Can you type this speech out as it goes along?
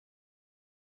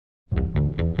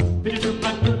is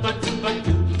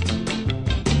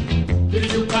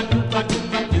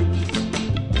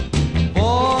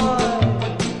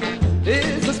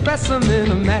a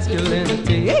specimen of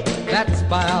masculinity. That's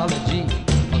biology.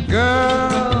 A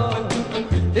girl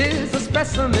is a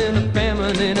specimen of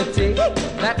femininity.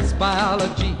 That's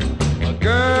biology. A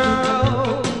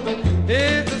girl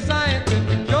is a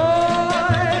scientific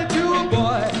joy to a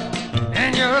boy.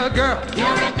 And you're a girl. You're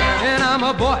a girl. And I'm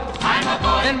a boy. I'm a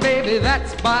boy. And baby,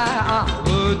 that's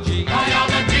biology.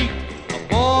 Biology. A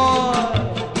boy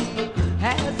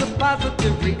has a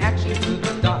positive reaction to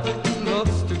the dark.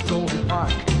 Loves to go and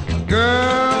park. A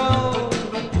girl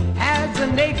has a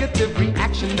negative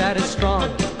reaction that is strong,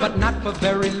 but not for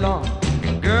very long.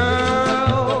 A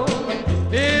girl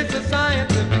is a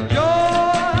scientific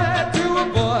joy to a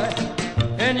boy.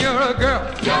 And you're a girl.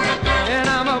 You're a girl. And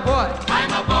I'm a boy.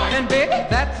 I'm a boy. And baby,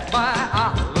 that's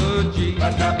biology.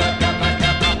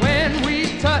 When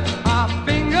we touch our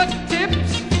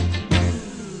fingertips,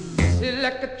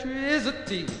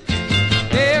 electricity.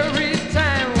 Every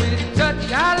time we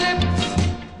touch our lips,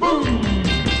 boom,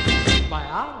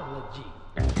 biology.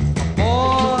 A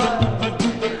boy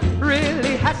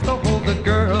really has to hold the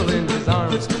girl in his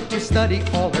arms to study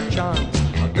all her charms.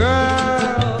 A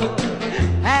girl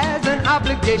has an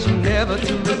obligation never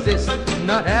to resist,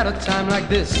 not at a time like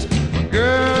this. A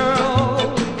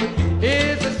girl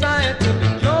is a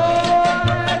scientific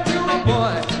joy to a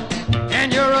boy.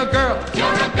 And you're a girl.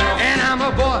 You're a girl. And I'm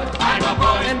a boy. I'm a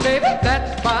boy. And baby,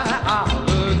 that's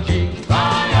biology.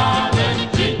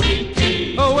 Biology.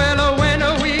 Oh, well, when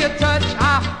we touch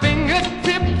our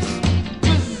fingertips,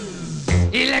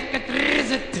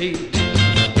 electricity.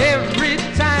 Every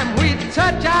time we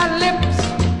touch our lips,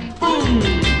 boom,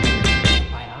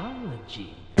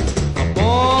 biology. A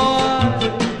boy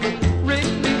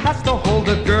really has to hold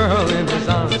a girl in his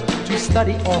arms to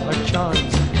study all her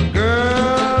charms. A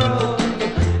girl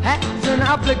has an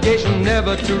obligation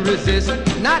never to resist,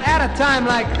 not at a time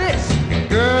like this. A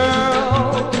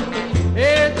girl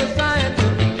is a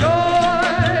scientific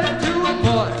joy to a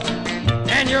boy.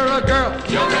 And you're a girl.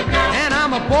 You're a girl. And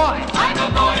I'm a boy. I'm a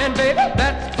boy. And baby,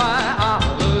 that's